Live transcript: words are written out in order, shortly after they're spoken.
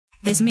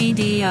This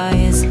media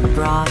is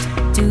brought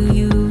to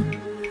you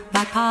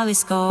by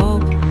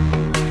Polyscope.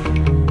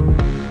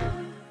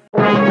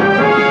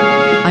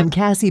 I'm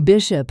Cassie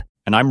Bishop.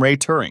 And I'm Ray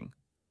Turing.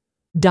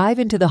 Dive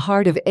into the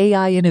heart of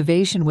AI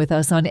innovation with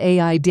us on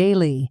AI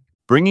Daily.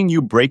 Bringing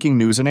you breaking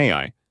news in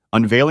AI,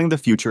 unveiling the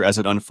future as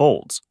it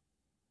unfolds.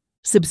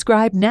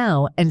 Subscribe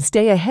now and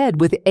stay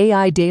ahead with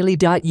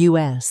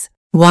AIdaily.us.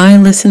 Why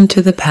listen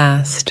to the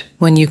past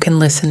when you can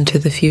listen to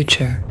the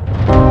future?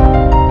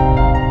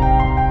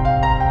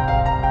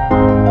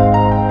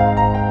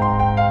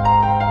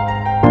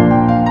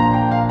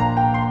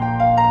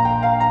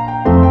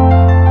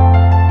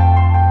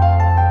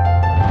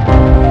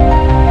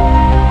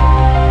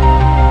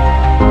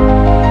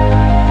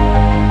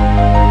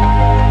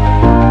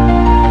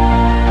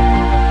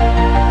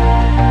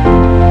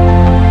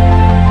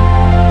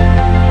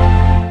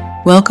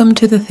 Welcome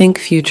to the Think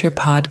Future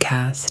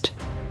podcast,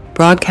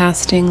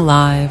 broadcasting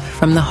live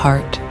from the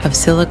heart of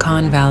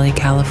Silicon Valley,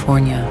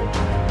 California.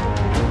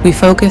 We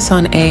focus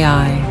on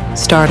AI,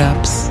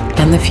 startups,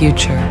 and the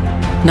future,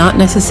 not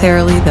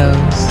necessarily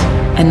those,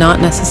 and not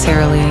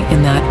necessarily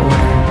in that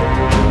order.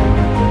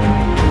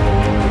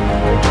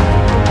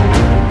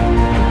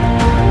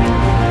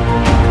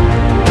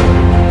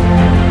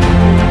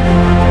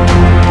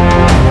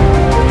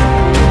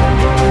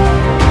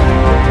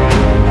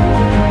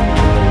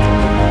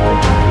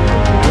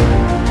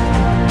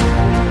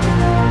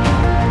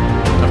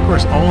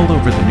 All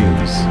over the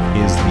news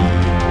is the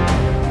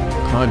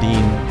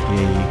Claudine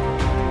Gay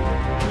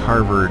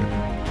Harvard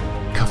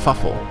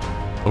kerfuffle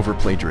over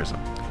plagiarism.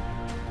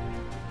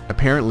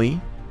 Apparently,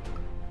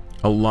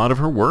 a lot of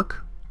her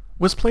work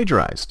was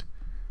plagiarized.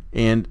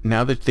 And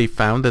now that they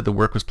found that the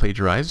work was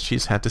plagiarized,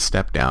 she's had to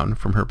step down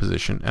from her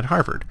position at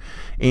Harvard.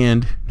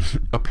 And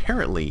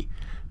apparently,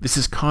 this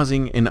is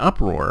causing an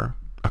uproar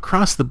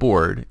across the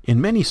board in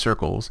many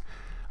circles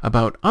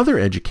about other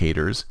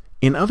educators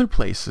in other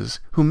places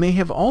who may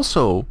have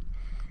also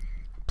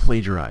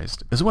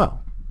plagiarized as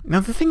well. Now,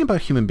 the thing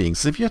about human beings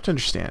is, if you have to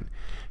understand,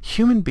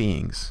 human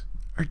beings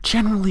are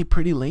generally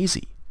pretty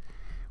lazy.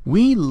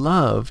 We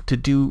love to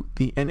do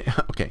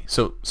okay,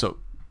 so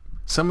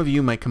some of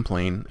you might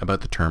complain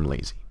about the term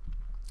lazy.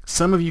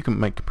 Some of you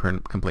might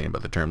complain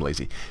about the term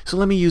lazy. So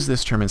let me use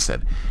this term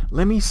instead.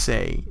 Let me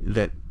say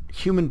that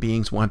human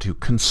beings want to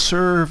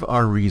conserve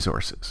our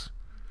resources.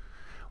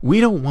 We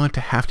don't want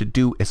to have to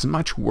do as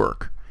much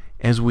work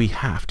as we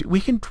have to. We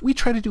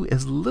try to do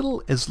as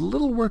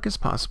little work as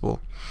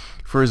possible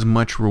for as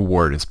much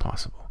reward as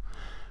possible.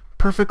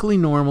 Perfectly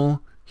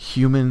normal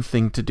human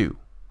thing to do.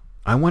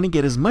 I want to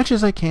get as much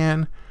as I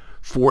can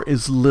for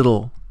as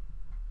little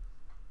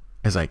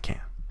as I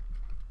can.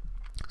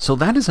 So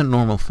that is a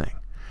normal thing.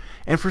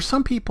 And for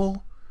some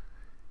people,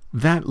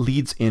 that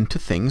leads into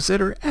things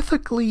that are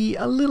ethically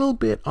a little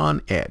bit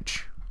on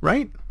edge,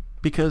 right?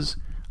 Because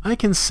I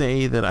can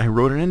say that I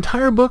wrote an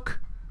entire book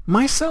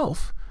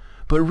myself,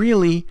 but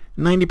really,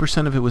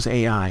 90% of it was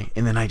AI,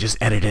 and then I just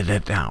edited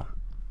it down.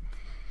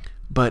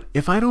 But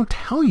if I don't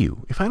tell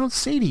you, if I don't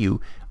say to you,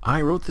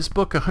 I wrote this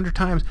book 100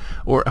 times,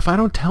 or if I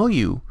don't tell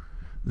you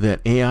that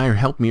AI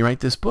helped me write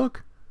this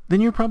book,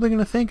 then you're probably going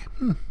to think,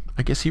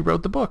 I guess he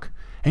wrote the book.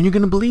 And you're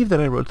going to believe that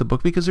I wrote the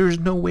book because there's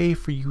no way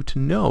for you to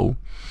know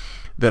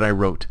that I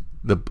wrote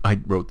the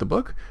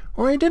book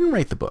or I didn't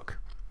write the book.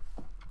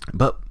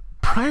 But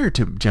prior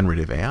to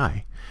generative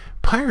AI,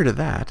 prior to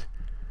that,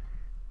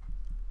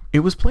 it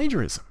was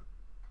plagiarism.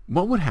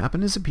 What would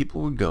happen is that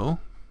people would go,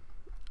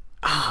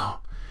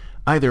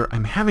 either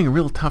I'm having a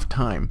real tough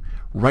time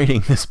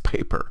writing this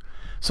paper,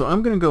 so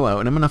I'm going to go out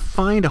and I'm going to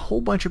find a whole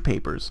bunch of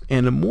papers,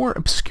 and the more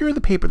obscure the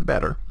paper, the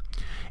better.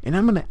 And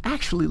I'm going to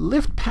actually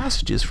lift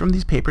passages from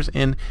these papers,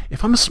 and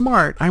if I'm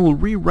smart, I will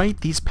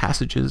rewrite these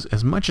passages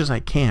as much as I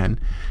can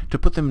to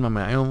put them in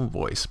my own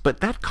voice. But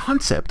that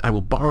concept, I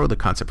will borrow the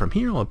concept from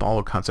here, I'll borrow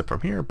a concept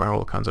from here, borrow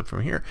a concept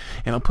from here,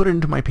 and I'll put it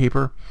into my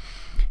paper,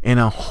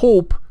 and I'll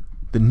hope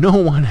that no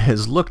one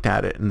has looked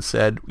at it and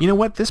said, you know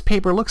what, this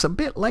paper looks a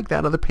bit like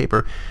that other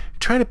paper.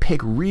 Try to pick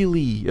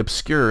really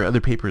obscure other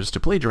papers to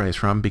plagiarize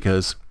from,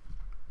 because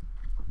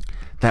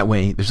that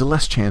way there's a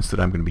less chance that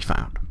I'm going to be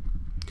found.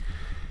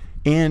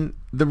 And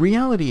the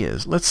reality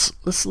is,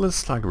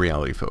 let's talk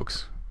reality,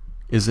 folks,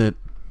 is that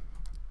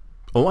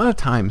a lot of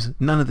times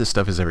none of this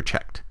stuff is ever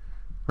checked,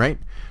 right?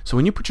 So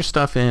when you put your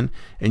stuff in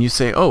and you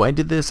say, oh, I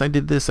did this, I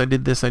did this, I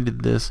did this, I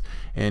did this,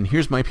 and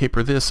here's my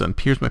paper this, and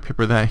here's my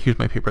paper that, here's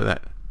my paper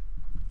that,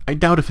 I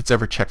doubt if it's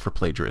ever checked for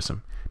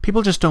plagiarism.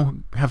 People just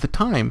don't have the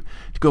time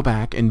to go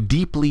back and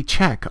deeply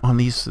check on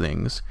these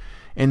things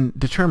and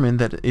determine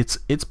that it's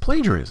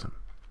plagiarism,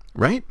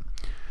 right?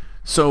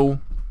 So,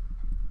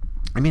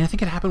 I mean, I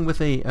think it happened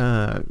with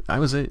I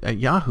was at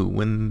Yahoo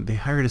when they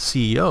hired a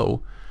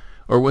CEO,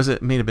 or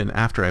may have been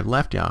after I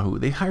left Yahoo.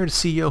 They hired a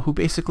CEO who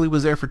basically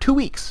was there for 2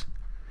 weeks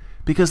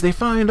because they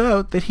found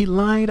out that he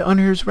lied on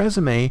his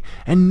resume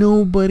and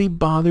nobody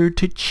bothered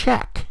to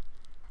check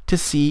to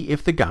see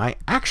if the guy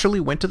actually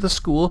went to the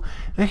school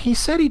that he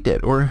said he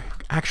did, or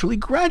actually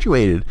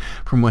graduated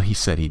from what he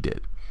said he did.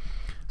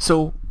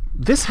 So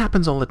this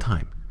happens all the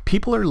time.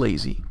 People are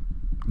lazy.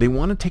 They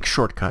want to take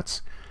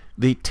shortcuts.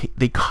 They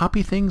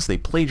copy things, they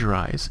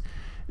plagiarize,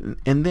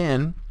 and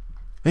then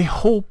they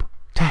hope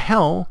to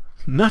hell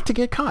not to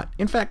get caught.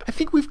 In fact, I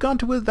think we've gone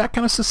to that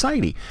kind of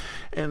society.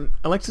 And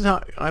I like to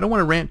talk, I don't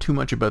want to rant too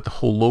much about the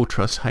whole low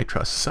trust, high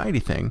trust society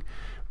thing,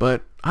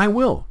 but I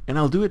will, and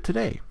I'll do it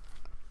today.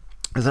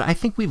 Is that I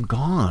think we've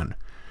gone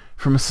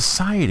from a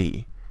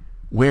society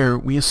where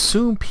we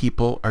assume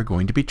people are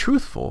going to be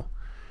truthful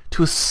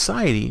to a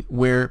society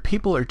where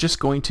people are just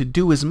going to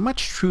do as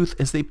much truth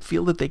as they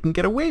feel that they can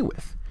get away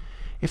with.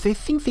 If they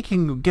think they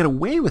can get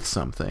away with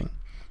something,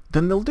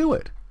 then they'll do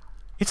it.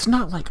 It's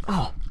not like,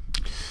 oh,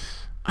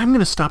 I'm going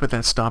to stop at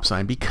that stop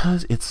sign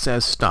because it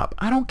says stop.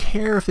 I don't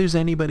care if there's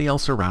anybody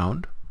else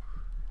around.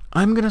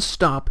 I'm going to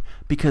stop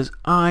because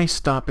I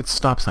stop at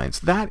stop signs.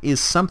 That is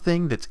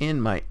something that's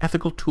in my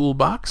ethical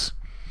toolbox.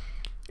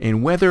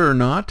 And whether or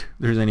not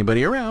there's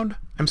anybody around,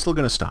 I'm still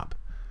going to stop.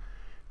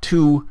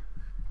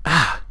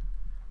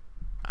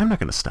 I'm not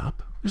going to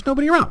stop. There's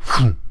nobody around.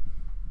 I'm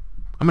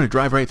going to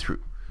drive right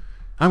through.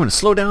 I'm going to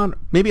slow down.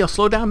 Maybe I'll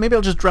slow down. Maybe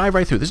I'll just drive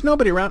right through. There's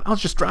nobody around. I'll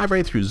just drive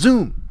right through.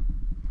 Zoom.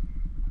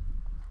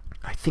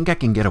 I think I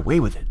can get away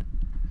with it.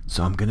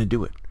 So I'm going to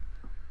do it.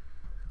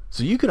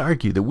 So you could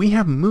argue that we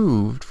have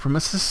moved from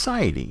a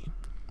society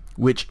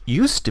which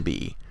used to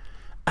be,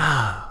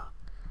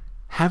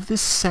 have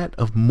this set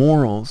of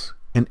morals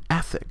and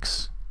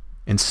ethics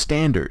and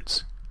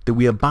standards that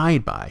we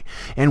abide by.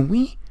 And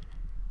we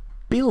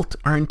built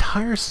our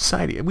entire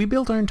society, we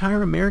built our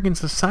entire American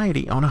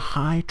society on a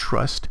high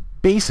trust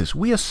basis.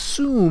 We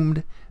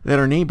assumed that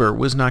our neighbor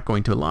was not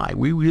going to lie.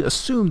 We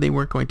assumed they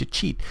weren't going to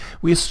cheat.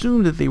 We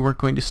assumed that they weren't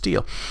going to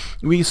steal.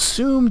 We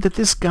assumed that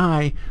this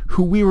guy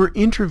who we were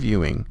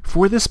interviewing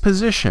for this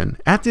position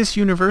at this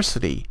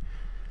university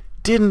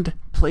didn't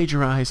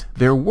plagiarize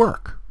their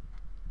work.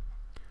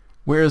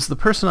 Whereas the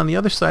person on the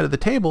other side of the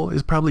table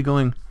is probably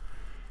going,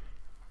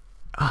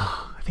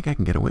 I think I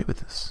can get away with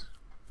this.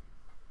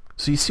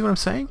 So you see what I'm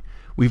saying?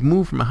 We've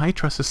moved from a high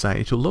trust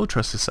society to a low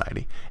trust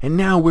society. And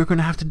now we're going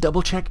to have to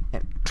double check,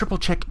 triple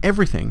check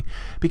everything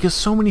because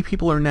so many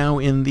people are now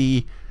in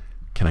the,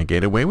 can I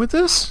get away with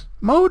this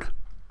mode?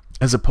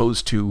 As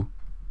opposed to,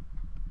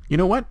 you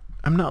know what?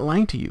 I'm not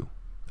lying to you.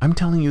 I'm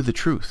telling you the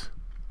truth.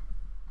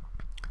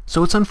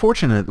 So it's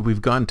unfortunate that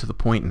we've gotten to the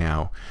point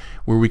now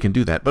where we can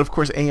do that. But of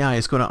course, AI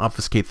is going to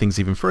obfuscate things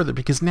even further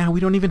because now we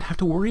don't even have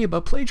to worry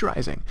about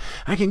plagiarizing.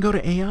 I can go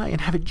to AI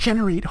and have it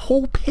generate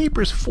whole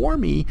papers for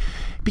me,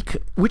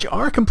 which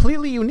are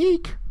completely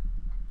unique.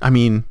 I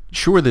mean,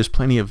 sure, there's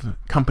plenty of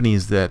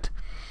companies that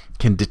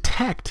can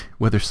detect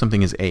whether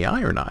something is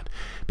AI or not.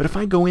 But if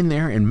I go in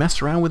there and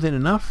mess around with it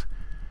enough,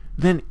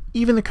 then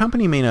even the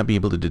company may not be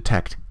able to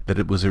detect that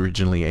it was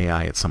originally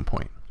AI at some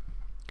point.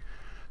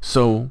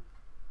 So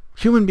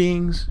human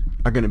beings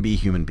are going to be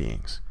human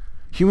beings.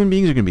 Human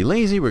beings are going to be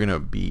lazy. We're going to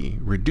be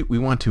we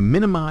want to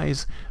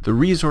minimize the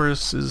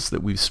resources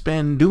that we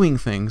spend doing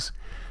things.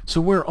 So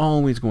we're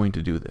always going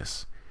to do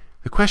this.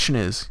 The question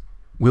is,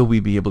 will we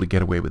be able to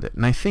get away with it?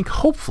 And I think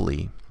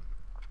hopefully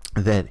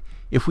that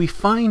if we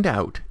find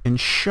out and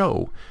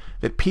show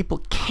that people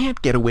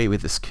can't get away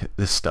with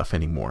this stuff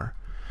anymore,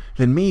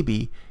 then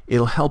maybe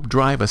it'll help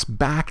drive us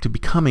back to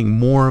becoming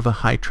more of a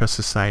high trust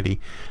society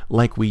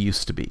like we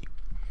used to be.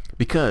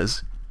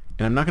 Because,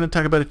 and I'm not going to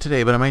talk about it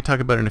today, but I might talk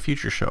about it in a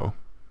future show.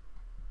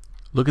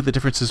 Look at the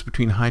differences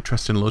between high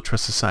trust and low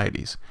trust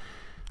societies.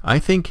 I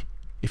think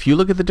if you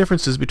look at the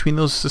differences between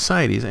those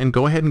societies and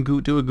go ahead and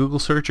do a Google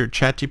search or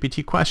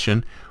ChatGPT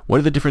question, what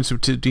are the differences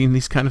between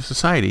these kind of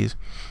societies,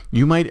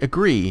 you might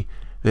agree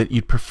that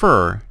you'd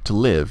prefer to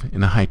live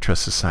in a high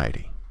trust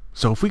society.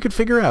 So if we could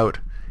figure out,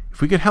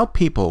 if we could help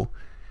people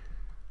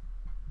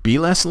be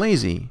less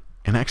lazy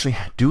and actually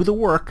do the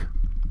work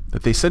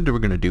that they said they were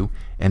going to do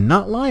and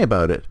not lie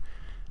about it,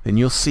 then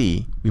you'll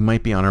see we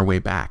might be on our way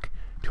back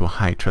to a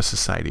high trust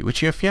society,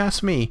 which, if you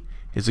ask me,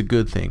 is a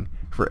good thing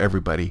for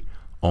everybody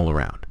all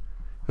around.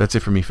 That's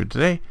it for me for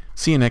today.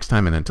 See you next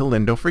time, and until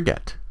then, don't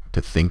forget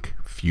to think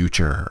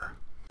future.